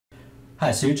Hi,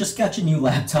 so you just got your new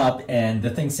laptop and the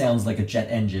thing sounds like a jet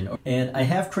engine. And I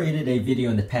have created a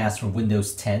video in the past for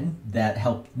Windows 10 that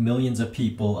helped millions of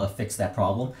people fix that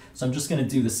problem. So I'm just going to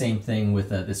do the same thing with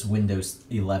this Windows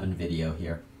 11 video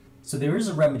here. So there is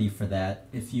a remedy for that.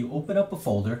 If you open up a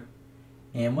folder,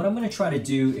 and what I'm going to try to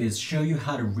do is show you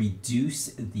how to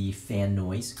reduce the fan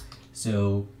noise.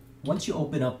 So once you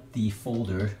open up the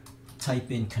folder,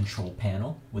 type in Control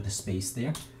Panel with a space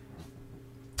there.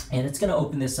 And it's going to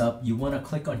open this up. You want to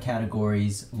click on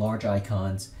categories, large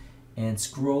icons, and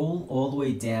scroll all the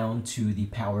way down to the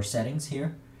power settings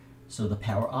here. So the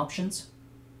power options.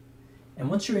 And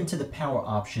once you're into the power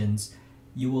options,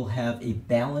 you will have a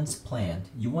balanced plan.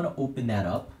 You want to open that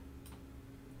up.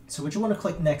 So what you want to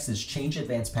click next is change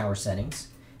advanced power settings.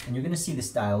 And you're going to see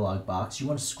this dialog box. You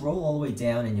want to scroll all the way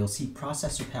down and you'll see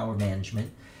processor power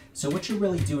management. So what you're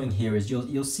really doing here is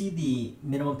you'll see the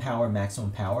minimum power,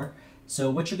 maximum power. So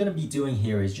what you're going to be doing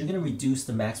here is you're going to reduce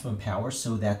the maximum power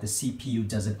so that the CPU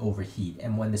doesn't overheat.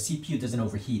 And when the CPU doesn't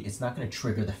overheat, it's not going to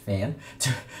trigger the fan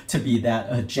to be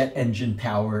that jet engine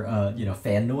power,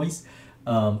 fan noise.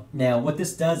 Now, what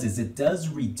this does is it does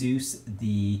reduce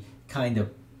the kind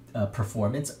of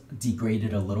performance, degrade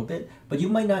it a little bit, but you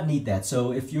might not need that.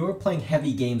 So if you're playing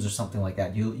heavy games or something like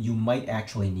that, you might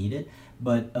actually need it.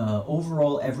 But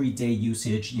overall, everyday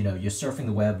usage, you're surfing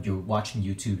the web, you're watching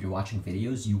YouTube, you're watching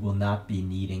videos, you will not be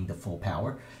needing the full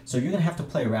power. So you're going to have to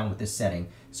play around with this setting.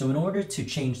 So in order to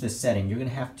change this setting, you're going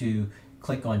to have to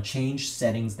click on Change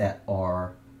Settings that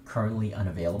are currently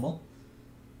unavailable.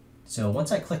 So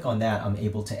once I click on that, I'm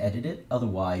able to edit it.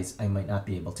 Otherwise, I might not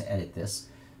be able to edit this.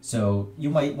 So you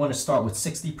might want to start with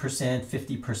 60%,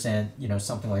 50%,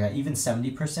 something like that, even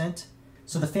 70%.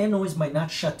 So the fan noise might not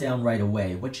shut down right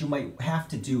away. What you might have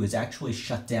to do is actually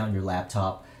shut down your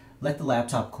laptop, let the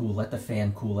laptop cool, let the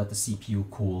fan cool, let the CPU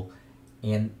cool,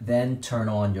 and then turn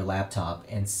on your laptop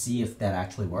and see if that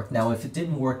actually worked. Now, if it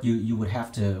didn't work, you would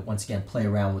have to, once again, play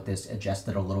around with this, adjust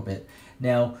it a little bit.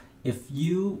 Now, if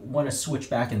you want to switch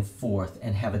back and forth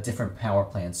and have a different power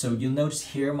plan, so you'll notice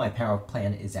here my power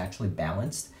plan is actually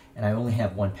balanced, and I only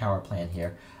have one power plan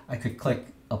here. I could click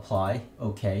Apply,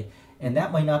 OK. And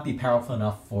that might not be powerful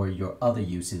enough for your other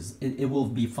uses. It will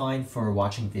be fine for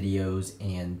watching videos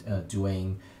and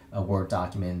doing Word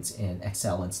documents and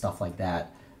Excel and stuff like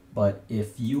that. But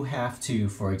if you have to,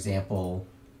 for example,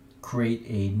 create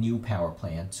a new power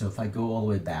plan. So if I go all the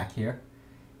way back here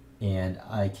and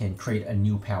I can create a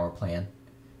new power plan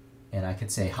and I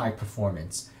could say high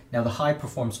performance. Now the high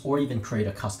performance, or even create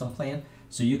a custom plan.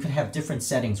 So you could have different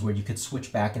settings where you could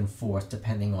switch back and forth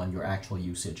depending on your actual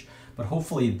usage. But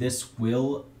hopefully this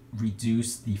will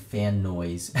reduce the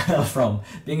noise from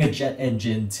being a jet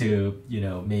engine to,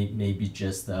 maybe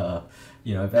just, a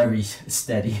very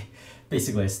steady,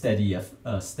 basically a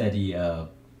steady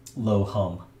low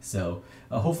hum. So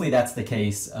hopefully that's the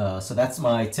case. So that's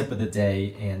my tip of the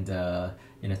day. And,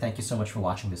 thank you so much for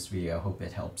watching this video. I hope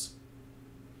it helps.